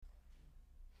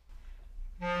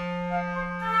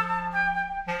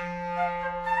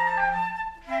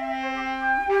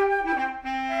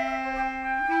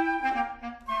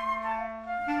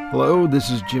Hello, this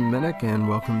is Jim Menick, and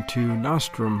welcome to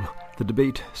Nostrum, the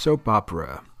debate soap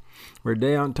opera, where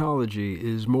deontology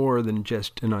is more than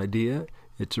just an idea,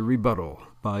 it's a rebuttal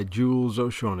by Jules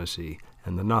O'Shaughnessy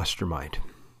and the Nostrumite.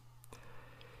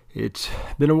 It's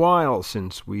been a while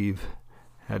since we've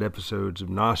had episodes of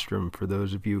Nostrum for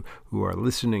those of you who are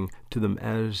listening to them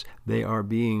as they are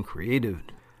being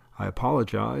created. I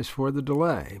apologize for the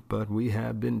delay, but we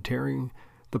have been tearing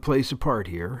the place apart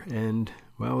here, and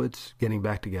well, it's getting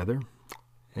back together,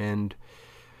 and,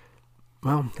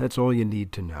 well, that's all you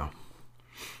need to know.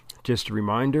 Just a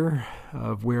reminder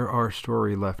of where our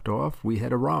story left off. We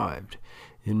had arrived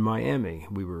in Miami.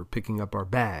 We were picking up our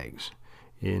bags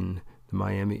in the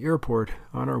Miami airport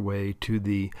on our way to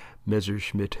the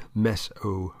Messerschmitt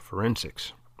Mess-O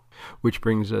Forensics, which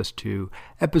brings us to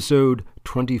episode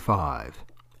 25,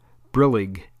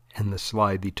 Brillig and the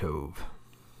Slithy Tove.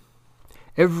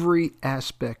 Every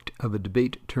aspect of a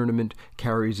debate tournament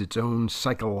carries its own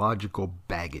psychological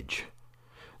baggage.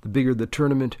 The bigger the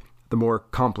tournament, the more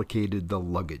complicated the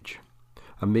luggage.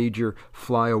 A major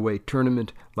flyaway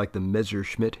tournament like the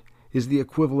Messerschmitt is the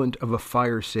equivalent of a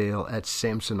fire sale at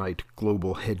Samsonite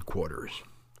Global Headquarters.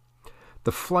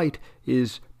 The flight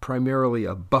is primarily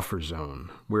a buffer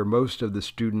zone where most of the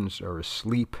students are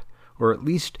asleep, or at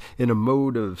least in a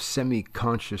mode of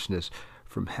semi-consciousness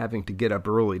from having to get up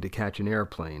early to catch an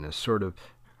airplane, a sort of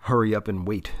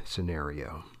hurry-up-and-wait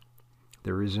scenario.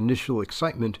 There is initial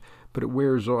excitement, but it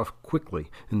wears off quickly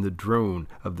in the drone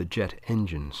of the jet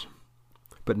engines.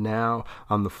 But now,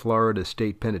 on the Florida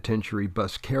State Penitentiary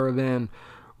bus caravan,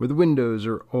 where the windows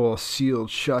are all sealed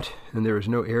shut and there is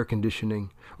no air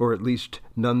conditioning, or at least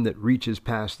none that reaches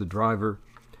past the driver,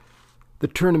 the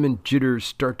tournament jitters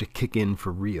start to kick in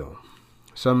for real.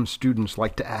 Some students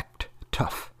like to act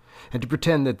tough and to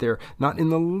pretend that they're not in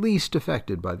the least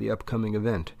affected by the upcoming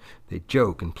event. They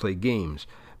joke and play games,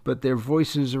 but their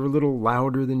voices are a little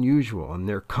louder than usual and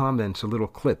their comments a little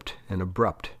clipped and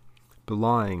abrupt,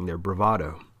 belying their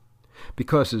bravado.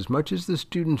 Because as much as the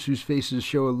students whose faces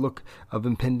show a look of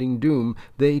impending doom,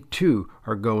 they too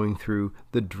are going through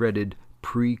the dreaded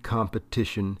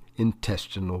pre-competition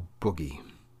intestinal boogie.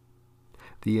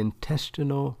 The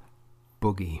intestinal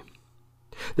boogie.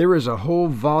 There is a whole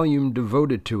volume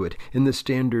devoted to it in the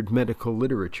standard medical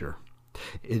literature.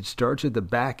 It starts at the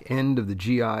back end of the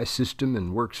GI system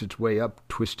and works its way up,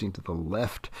 twisting to the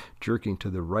left, jerking to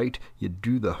the right. You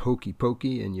do the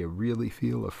hokey-pokey and you really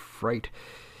feel a fright.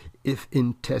 If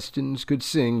intestines could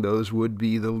sing, those would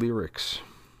be the lyrics.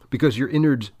 Because your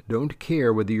innards don't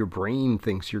care whether your brain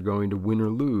thinks you're going to win or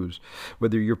lose,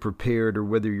 whether you're prepared or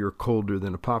whether you're colder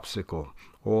than a popsicle.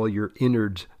 All your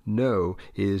innards know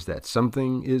is that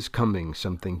something is coming,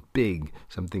 something big,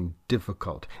 something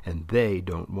difficult, and they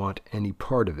don't want any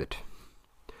part of it.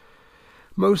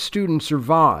 Most students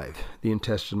survive the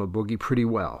intestinal boogie pretty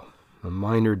well, a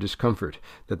minor discomfort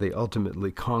that they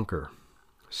ultimately conquer.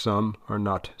 Some are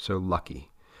not so lucky.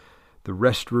 The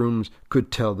restrooms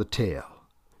could tell the tale.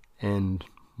 And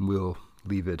we'll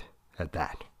leave it at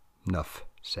that. Enough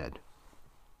said.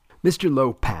 Mr.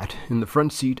 Lopat, in the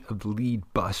front seat of the lead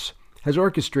bus, has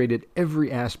orchestrated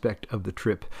every aspect of the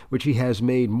trip, which he has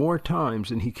made more times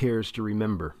than he cares to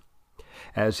remember.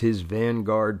 As his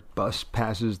Vanguard bus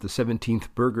passes the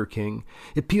 17th Burger King,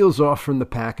 it peels off from the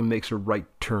pack and makes a right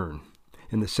turn.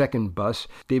 In the second bus,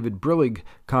 David Brillig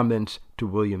comments to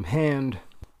William Hand,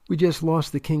 "We just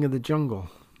lost the king of the jungle."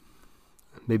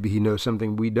 "Maybe he knows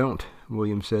something we don't,"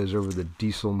 William says over the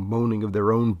diesel moaning of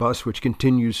their own bus, which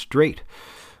continues straight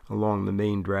along the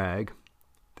main drag.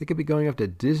 "They could be going up to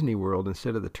Disney World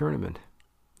instead of the tournament."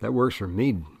 "That works for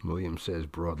me," William says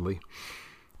broadly.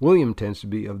 William tends to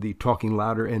be of the talking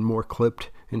louder and more clipped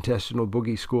intestinal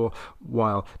boogie school,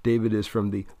 while David is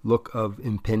from the look of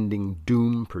impending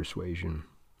doom persuasion.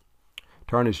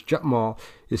 Tarnish Jutmal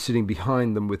is sitting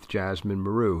behind them with Jasmine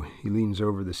Maru. He leans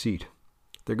over the seat.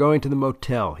 "They're going to the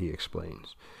motel," he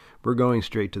explains. "We're going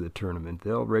straight to the tournament.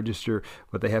 They'll register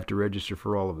what they have to register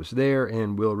for all of us there,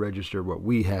 and we'll register what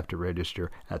we have to register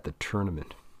at the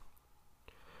tournament."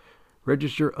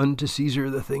 "Register unto Caesar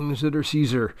the things that are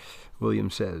Caesar," William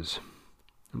says.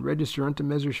 "And register unto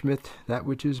Messerschmitt that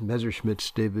which is Messerschmitt's,"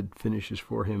 David finishes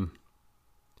for him.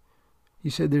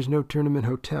 "You said there's no tournament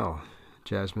hotel?"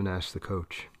 Jasmine asks the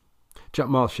coach.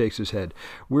 Jutmal shakes his head.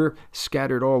 "We're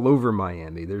scattered all over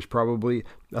Miami. There's probably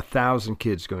 1,000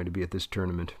 kids going to be at this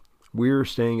tournament. We're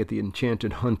staying at the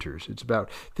Enchanted Hunters. It's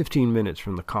about 15 minutes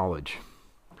from the college."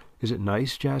 "Is it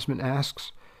nice?" Jasmine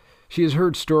asks. She has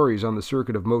heard stories on the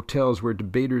circuit of motels where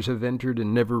debaters have entered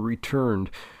and never returned,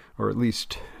 or at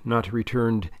least not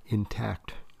returned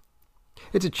intact.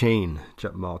 It's a chain,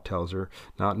 Jutmal tells her.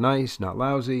 Not nice, not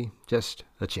lousy, just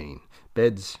a chain.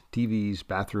 Beds, TVs,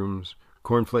 bathrooms,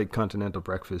 cornflake continental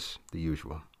breakfast, the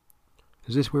usual.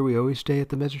 Is this where we always stay at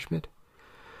the Messerschmitt?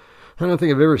 I don't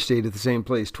think I've ever stayed at the same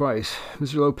place twice.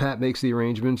 Mr. Lopat makes the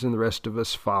arrangements and the rest of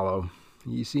us follow.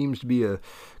 He seems to be a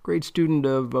great student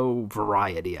of,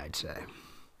 variety, I'd say.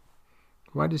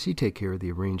 Why does he take care of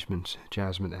the arrangements?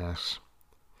 Jasmine asks.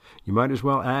 You might as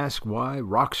well ask why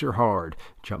rocks are hard,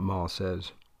 Jutmal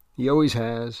says. He always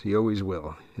has, he always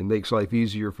will. It makes life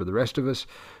easier for the rest of us,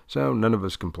 so none of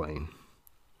us complain.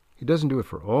 He doesn't do it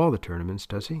for all the tournaments,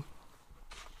 does he?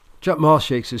 Jutmal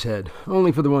shakes his head.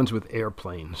 Only for the ones with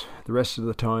airplanes. The rest of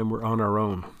the time we're on our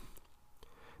own.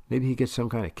 Maybe he gets some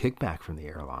kind of kickback from the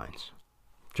airlines.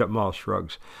 Jutmal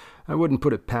shrugs. I wouldn't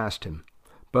put it past him.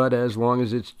 But as long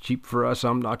as it's cheap for us,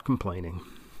 I'm not complaining.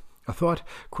 A thought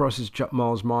crosses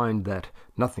Jutmal's mind that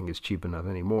nothing is cheap enough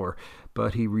anymore,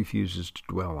 but he refuses to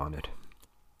dwell on it.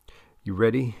 You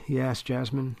ready? He asks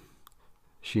Jasmine.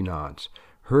 She nods.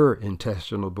 Her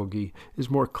intestinal boogie is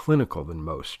more clinical than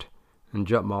most, and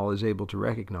Jutmal is able to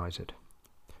recognize it.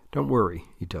 Don't worry,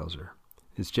 he tells her.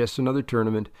 It's just another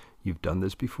tournament. You've done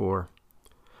this before.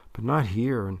 But not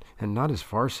here, and not as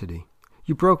varsity.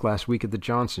 You broke last week at the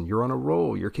Johnson. You're on a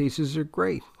roll. Your cases are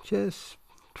great. Just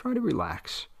try to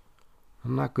relax.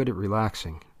 I'm not good at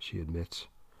relaxing, she admits.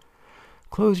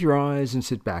 Close your eyes and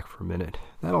sit back for a minute.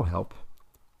 That'll help.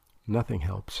 Nothing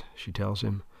helps, she tells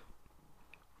him.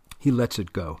 He lets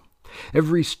it go.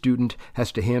 Every student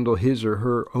has to handle his or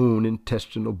her own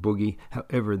intestinal boogie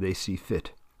however they see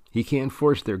fit. He can't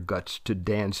force their guts to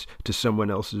dance to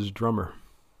someone else's drummer.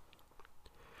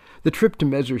 The trip to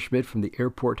Messerschmitt from the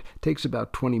airport takes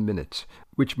about 20 minutes,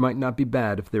 which might not be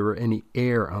bad if there were any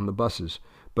air on the buses,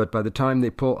 but by the time they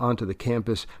pull onto the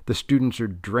campus, the students are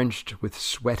drenched with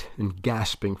sweat and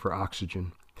gasping for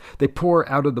oxygen. They pour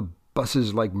out of the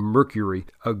buses like mercury,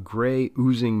 a gray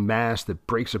oozing mass that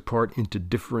breaks apart into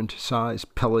different size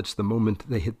pellets the moment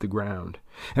they hit the ground.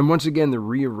 And once again the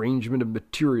rearrangement of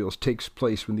materials takes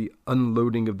place when the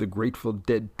unloading of the Grateful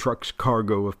Dead truck's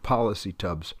cargo of policy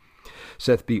tubs.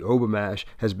 Seth B. Obamash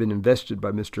has been invested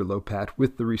by Mr. Lopat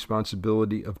with the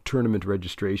responsibility of tournament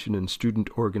registration and student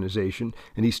organization,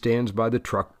 and he stands by the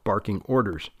truck barking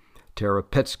orders. Tara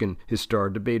Petskin, his star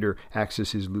debater, acts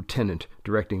as his lieutenant,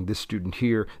 directing this student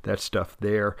here, that stuff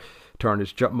there.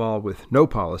 Tarnish Jutmal, with no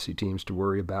policy teams to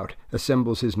worry about,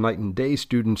 assembles his night and day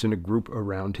students in a group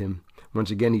around him. Once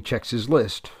again he checks his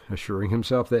list, assuring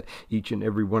himself that each and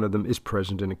every one of them is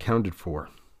present and accounted for.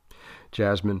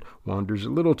 Jasmine wanders a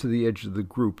little to the edge of the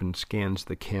group and scans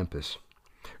the campus.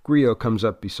 Griot comes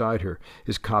up beside her,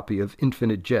 his copy of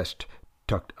Infinite Jest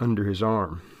tucked under his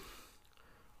arm.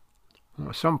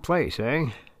 Some place,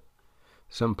 eh?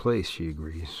 Some place, she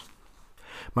agrees.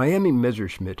 Miami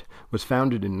Messerschmitt was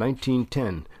founded in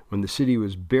 1910 when the city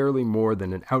was barely more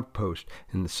than an outpost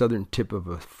in the southern tip of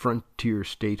a frontier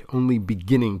state only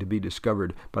beginning to be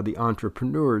discovered by the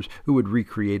entrepreneurs who would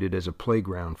recreate it as a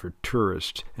playground for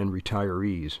tourists and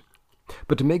retirees.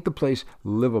 But to make the place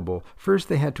livable, first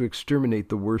they had to exterminate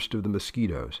the worst of the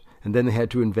mosquitoes, and then they had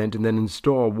to invent and then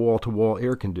install wall-to-wall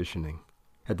air conditioning.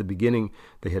 At the beginning,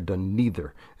 they had done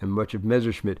neither, and much of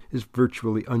Messerschmitt is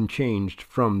virtually unchanged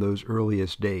from those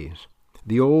earliest days.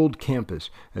 The old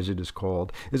campus, as it is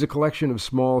called, is a collection of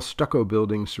small stucco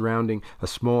buildings surrounding a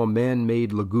small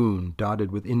man-made lagoon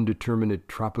dotted with indeterminate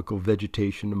tropical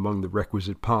vegetation among the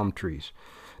requisite palm trees.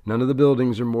 None of the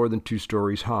buildings are more than 2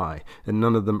 stories high, and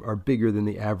none of them are bigger than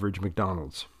the average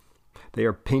McDonald's. They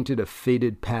are painted a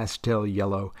faded pastel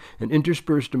yellow, and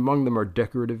interspersed among them are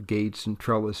decorative gates and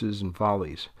trellises and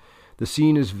volleys. The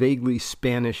scene is vaguely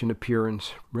Spanish in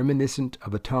appearance, reminiscent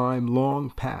of a time long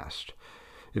past,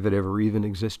 if it ever even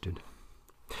existed.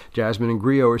 Jasmine and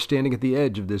Griot are standing at the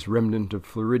edge of this remnant of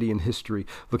Floridian history,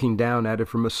 looking down at it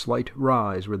from a slight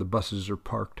rise where the buses are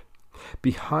parked.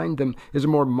 Behind them is a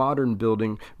more modern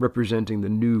building representing the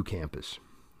new campus.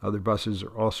 Other buses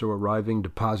are also arriving,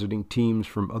 depositing teams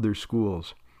from other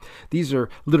schools. These are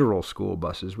literal school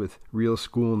buses with real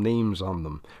school names on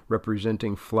them,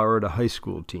 representing Florida high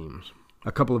school teams.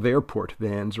 A couple of airport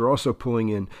vans are also pulling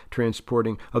in,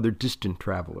 transporting other distant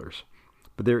travelers.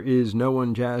 But there is no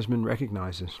one Jasmine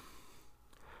recognizes.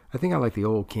 I think I like the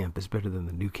old campus better than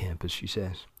the new campus, she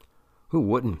says. Who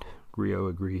wouldn't? Griot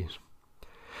agrees.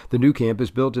 The new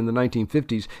campus, built in the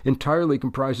 1950s, entirely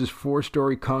comprises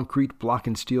 4-story concrete block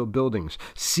and steel buildings,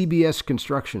 CBS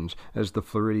constructions, as the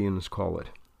Floridians call it.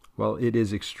 While it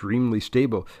is extremely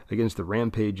stable against the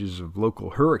rampages of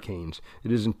local hurricanes,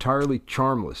 it is entirely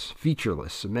charmless,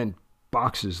 featureless, cement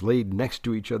boxes laid next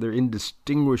to each other,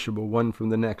 indistinguishable one from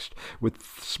the next, with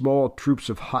small troops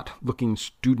of hot-looking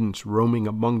students roaming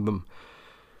among them.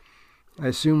 I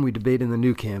assume we debate in the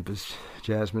new campus,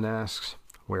 Jasmine asks.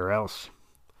 Where else?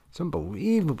 It's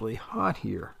unbelievably hot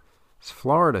here. It's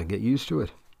Florida. Get used to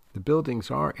it. The buildings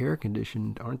are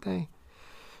air-conditioned, aren't they?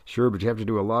 Sure, but you have to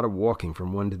do a lot of walking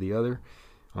from one to the other.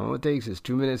 All it takes is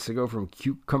 2 minutes to go from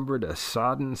cucumber to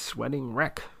sodden, sweating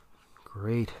wreck.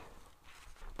 Great.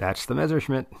 That's the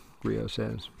Messerschmitt, Griot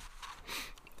says.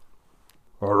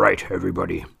 All right,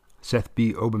 everybody. Seth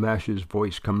B. Obamash's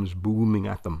voice comes booming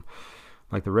at them.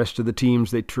 Like the rest of the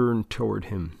teams, they turn toward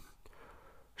him.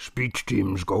 Speech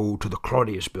teams go to the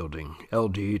Claudius Building,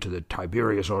 LD to the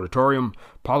Tiberius Auditorium,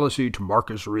 Policy to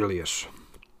Marcus Aurelius.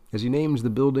 As he names the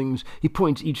buildings, he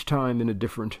points each time in a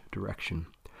different direction.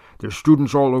 There's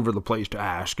students all over the place to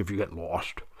ask if you get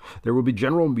lost. There will be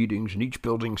general meetings in each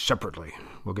building separately.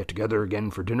 We'll get together again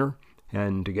for dinner,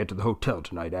 and to get to the hotel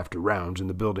tonight after rounds in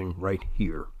the building right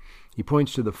here. He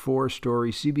points to the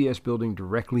 4-story CBS building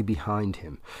directly behind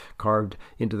him. Carved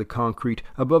into the concrete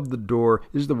above the door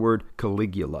is the word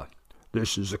Caligula.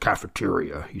 This is the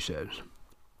cafeteria, he says.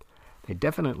 They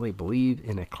definitely believe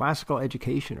in a classical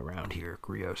education around here,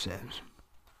 Griot says.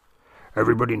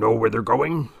 Everybody know where they're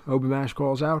going? Obamash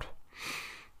calls out.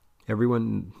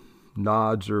 Everyone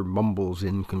nods or mumbles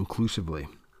inconclusively.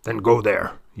 Then go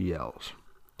there, he yells.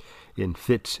 In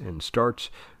fits and starts,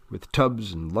 with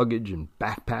tubs and luggage and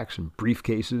backpacks and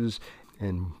briefcases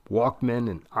and Walkmen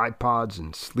and iPods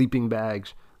and sleeping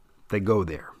bags, they go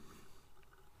there.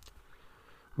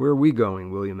 Where are we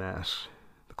going? William asks.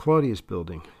 The Claudius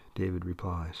Building, David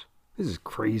replies. This is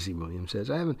crazy, William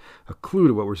says. I haven't a clue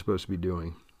to what we're supposed to be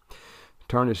doing.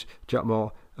 Tarnish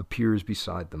Jatmal appears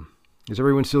beside them. Is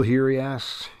everyone still here, he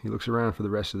asks. He looks around for the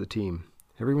rest of the team.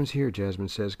 Everyone's here, Jasmine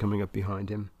says, coming up behind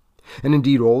him. And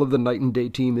indeed, all of the night and day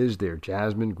team is there.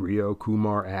 Jasmine, Griot,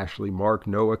 Kumar, Ashley, Mark,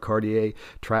 Noah, Cartier,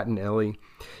 Tratton, Ellie.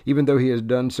 Even though he has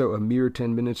done so a mere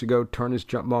 10 minutes ago, Tarnish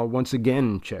Jatmal once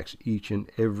again checks each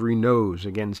and every nose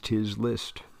against his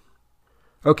list.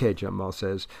 Okay, Jatmal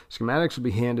says, schematics will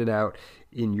be handed out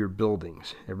in your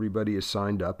buildings. Everybody is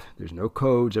signed up. There's no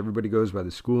codes. Everybody goes by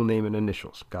the school name and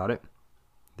initials. Got it?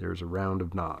 There's a round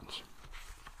of nods.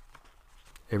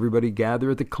 Everybody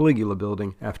gather at the Caligula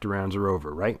building after rounds are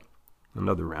over, right?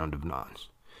 Another round of nods.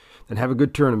 Then have a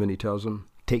good tournament, he tells them.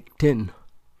 Take 10.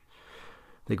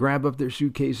 They grab up their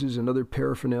suitcases and other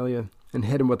paraphernalia and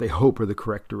head in what they hope are the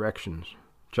correct directions.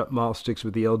 Jatmal sticks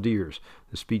with the LDers.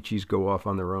 The speechies go off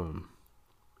on their own.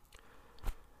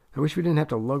 I wish we didn't have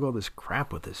to lug all this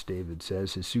crap with us, David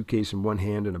says, his suitcase in one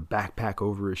hand and a backpack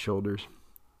over his shoulders.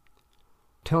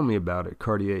 Tell me about it,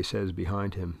 Cartier says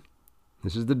behind him.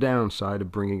 This is the downside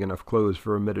of bringing enough clothes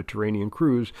for a Mediterranean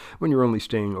cruise when you're only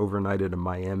staying overnight at a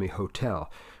Miami hotel.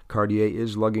 Cartier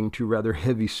is lugging 2 rather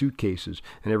heavy suitcases,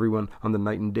 and everyone on the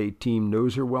night and day team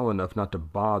knows her well enough not to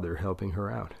bother helping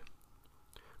her out.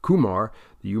 Kumar,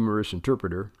 the humorous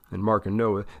interpreter, and Mark and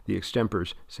Noah, the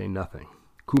extempors, say nothing.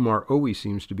 Kumar always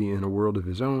seems to be in a world of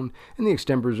his own, and the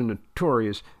extempors are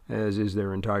notorious, as is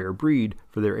their entire breed,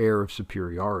 for their air of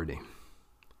superiority.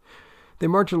 They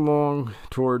march along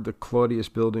toward the Claudius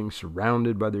Building,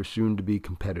 surrounded by their soon-to-be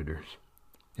competitors.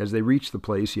 As they reach the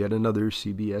place, yet another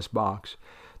CBS box.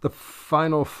 The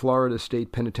final Florida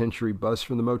State Penitentiary bus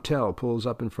from the motel pulls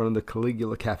up in front of the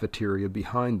Caligula cafeteria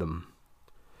behind them.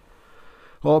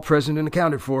 All present and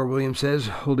accounted for, William says,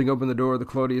 holding open the door of the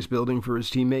Claudius Building for his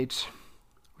teammates.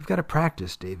 We've got to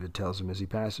practice, David tells him as he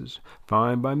passes.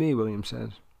 Fine by me, William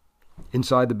says.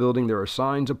 Inside the building there are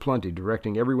signs aplenty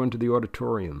directing everyone to the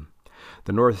auditorium.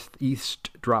 The northeast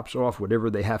drops off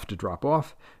whatever they have to drop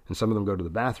off, and some of them go to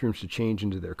the bathrooms to change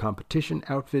into their competition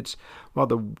outfits, while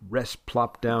the rest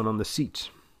plop down on the seats.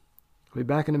 I'll be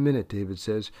back in a minute, David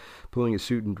says, pulling his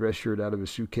suit and dress shirt out of his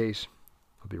suitcase.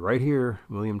 I'll be right here,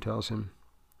 William tells him.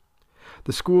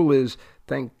 The school is,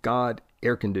 thank God,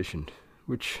 air-conditioned,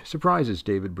 which surprises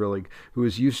David Brillig, who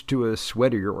is used to a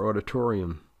sweatier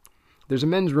auditorium. There's a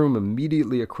men's room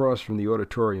immediately across from the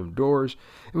auditorium doors,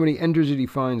 and when he enters it, he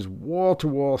finds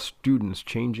wall-to-wall students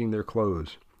changing their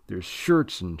clothes. There's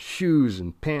shirts and shoes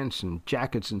and pants and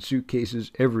jackets and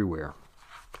suitcases everywhere.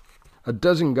 A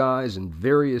dozen guys in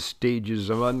various stages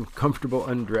of uncomfortable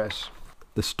undress.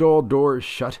 The stall doors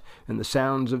shut, and the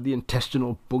sounds of the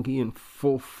intestinal boogie in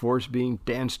full force being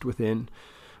danced within.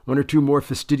 1 or 2 more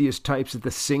fastidious types at the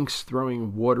sinks,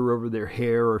 throwing water over their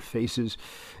hair or faces,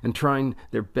 and trying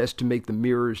their best to make the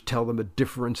mirrors tell them a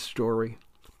different story.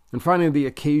 And finally, the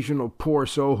occasional poor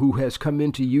soul who has come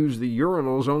in to use the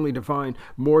urinals only to find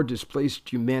more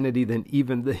displaced humanity than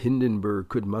even the Hindenburg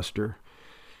could muster.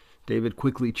 David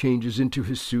quickly changes into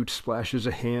his suit, splashes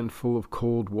a handful of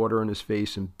cold water on his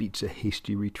face, and beats a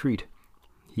hasty retreat.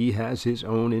 He has his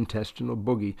own intestinal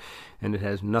boogie, and it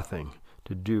has nothing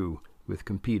to do with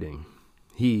competing.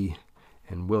 He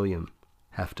and William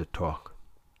have to talk.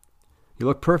 "You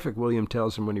look perfect," William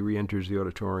tells him when he re-enters the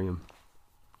auditorium.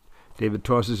 David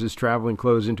tosses his traveling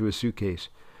clothes into his suitcase.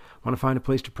 "Want to find a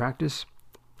place to practice?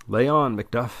 Lay on,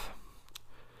 Macduff."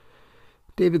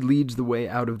 David leads the way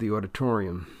out of the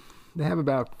auditorium. They have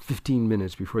about 15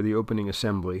 minutes before the opening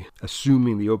assembly,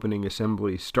 assuming the opening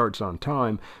assembly starts on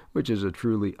time, which is a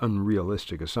truly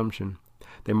unrealistic assumption.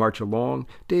 They march along,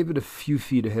 David a few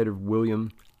feet ahead of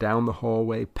William, down the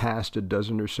hallway, past a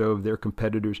dozen or so of their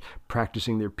competitors,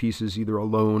 practicing their pieces either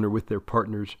alone or with their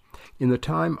partners. In the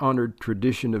time-honored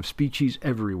tradition of speechies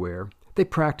everywhere, they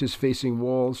practice facing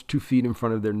walls 2 feet in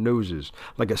front of their noses,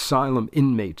 like asylum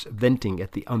inmates venting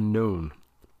at the unknown.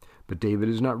 But David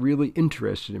is not really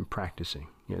interested in practicing.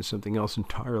 He has something else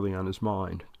entirely on his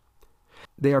mind.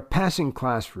 They are passing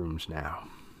classrooms now.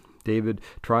 David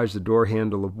tries the door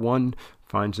handle of one,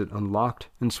 finds it unlocked,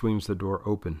 and swings the door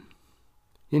open.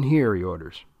 "In here," he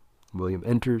orders. William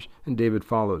enters, and David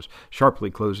follows, sharply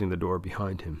closing the door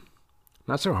behind him.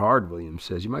 "Not so hard," William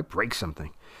says. "You might break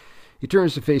something." He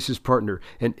turns to face his partner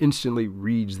and instantly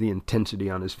reads the intensity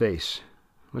on his face.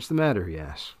 "What's the matter?" he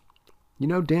asks. "You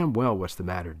know damn well what's the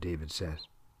matter," David says.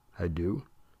 "I do?"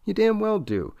 "You damn well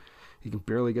do." He can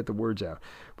barely get the words out.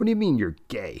 "What do you mean you're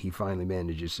gay?" he finally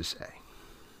manages to say.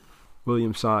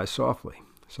 William sighs softly.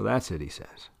 "So that's it," he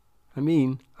says. "I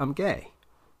mean, I'm gay.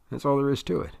 That's all there is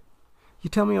to it." "You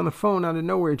tell me on the phone out of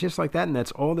nowhere just like that, and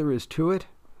that's all there is to it?"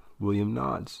 William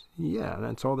nods. "Yeah,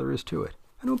 that's all there is to it."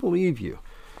 "I don't believe you."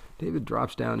 David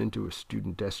drops down into a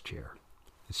student desk chair.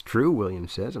 "It's true," William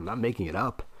says. "I'm not making it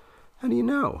up." "How do you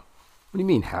know?" "What do you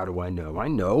mean, how do I know?" "I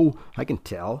know. I can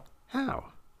tell."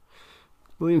 "How?"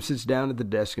 William sits down at the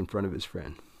desk in front of his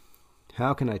friend.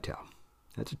 "How can I tell?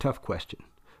 That's a tough question.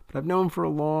 But I've known for a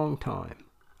long time.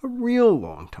 A real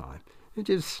long time. It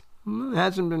just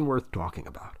hasn't been worth talking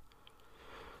about."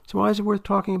 "So why is it worth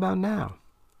talking about now?"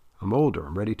 "I'm older.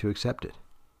 I'm ready to accept it."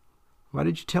 "Why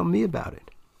did you tell me about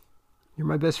it?" "You're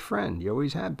my best friend. You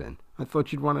always have been. I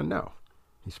thought you'd want to know."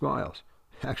 He smiles.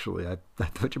 "Actually, I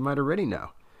thought you might already know."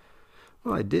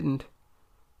 "Well, I didn't.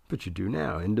 But you do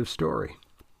now. End of story."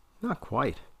 "Not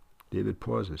quite." David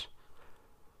pauses.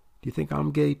 "Do you think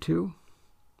I'm gay too?"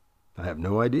 "I have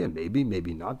no idea. Maybe,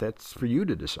 maybe not. That's for you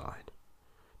to decide."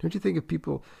 "Don't you think if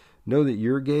people know that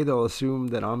you're gay, they'll assume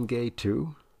that I'm gay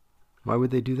too?" "Why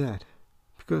would they do that?"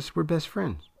 "Because we're best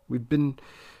friends. We've been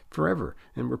forever,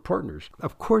 and we're partners.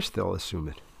 Of course they'll assume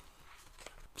it."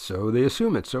 "So they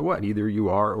assume it. So what? Either you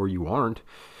are or you aren't.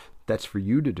 That's for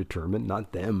you to determine,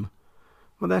 not them."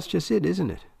 "Well, that's just it, isn't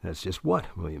it?" "That's just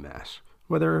what?" William asks.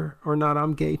 "Whether or not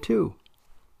I'm gay too."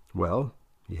 "Well,"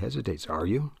 he hesitates, "are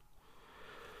you?"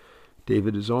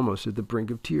 David is almost at the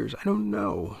brink of tears. "I don't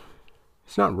know.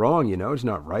 It's not wrong, you know. It's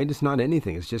not right. It's not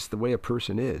anything. It's just the way a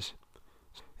person is."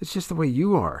 "It's just the way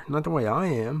you are, not the way I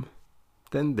am."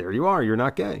 "Then there you are. You're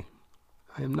not gay."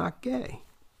 "I am not gay."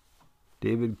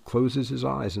 David closes his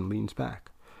eyes and leans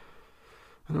back.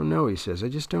 "I don't know," he says. "I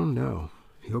just don't know."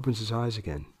 He opens his eyes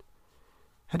again.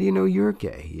 "How do you know you're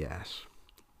gay?" he asks.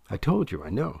 "I told you, I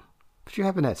know. But you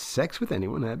haven't had sex with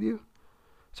anyone, have you?"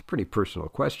 "It's a pretty personal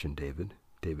question, David."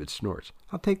 David snorts.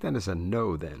 "I'll take that as a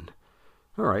no, then."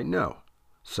 "All right, no.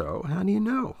 So, how do you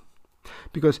know?"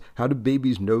 "Because how do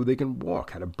babies know they can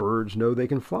walk? How do birds know they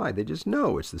can fly? They just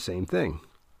know. It's the same thing."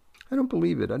 "I don't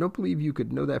believe it. I don't believe you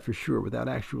could know that for sure without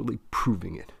actually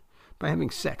proving it. By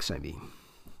having sex, I mean."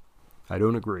 "I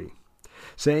don't agree.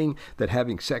 Saying that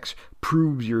having sex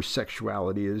proves your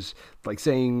sexuality is like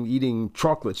saying eating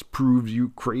chocolates proves you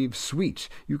crave sweets.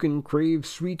 You can crave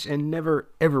sweets and never,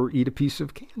 ever eat a piece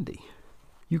of candy.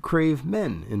 You crave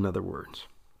men, in other words."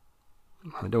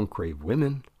 "I don't crave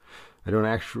women. I don't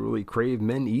actually crave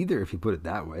men either, if you put it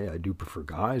that way. I do prefer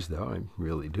guys, though. I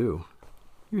really do."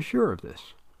 "You're sure of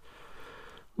this?"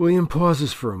 William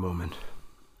pauses for a moment.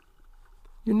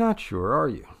 "You're not sure, are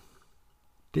you?"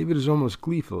 David is almost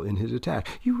gleeful in his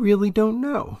attack. "You really don't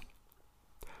know?"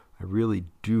 "I really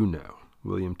do know,"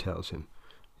 William tells him.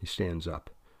 He stands up.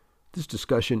 "This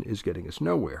discussion is getting us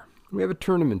nowhere. We have a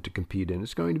tournament to compete in.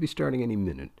 It's going to be starting any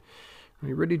minute. Are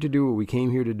you ready to do what we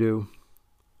came here to do?"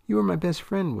 "You were my best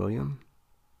friend, William."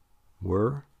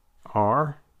 "Were?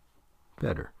 Are?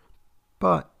 Better.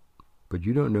 But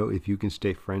you don't know if you can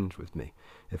stay friends with me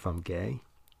if I'm gay?"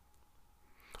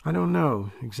 "I don't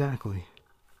know, exactly."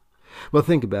 "Well,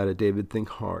 think about it, David. Think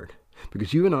hard.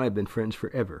 Because you and I have been friends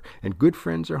forever, and good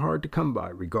friends are hard to come by,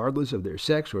 regardless of their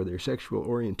sex or their sexual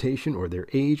orientation or their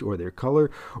age or their color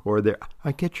or their...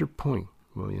 I get your point,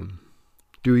 William.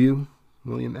 Do you?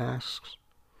 William asks.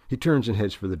 He turns and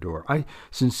heads for the door. I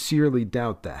sincerely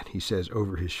doubt that, he says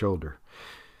over his shoulder.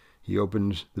 He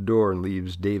opens the door and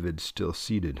leaves David still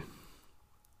seated.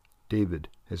 David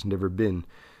has never been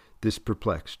this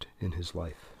perplexed in his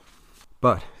life.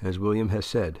 But, as William has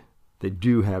said, they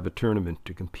do have a tournament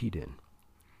to compete in.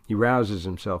 He rouses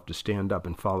himself to stand up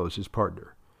and follows his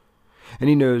partner. And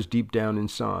he knows deep down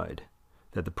inside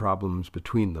that the problems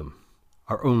between them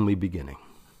are only beginning.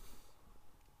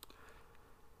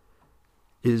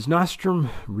 Is Nostrum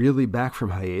really back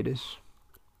from hiatus?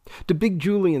 Do Big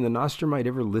Julie and the Nostrumite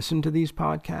ever listen to these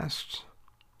podcasts?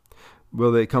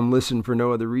 Will they come listen for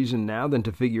no other reason now than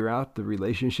to figure out the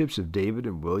relationships of David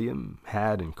and William,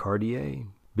 Had and Cartier,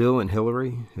 Bill and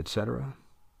Hillary, etc.?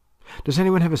 Does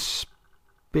anyone have a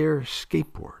spare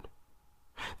skateboard?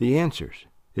 The answers,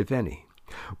 if any,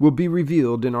 will be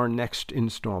revealed in our next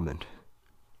installment.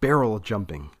 Barrel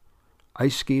jumping,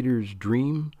 ice skater's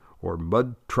dream, or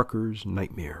mud trucker's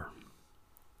nightmare.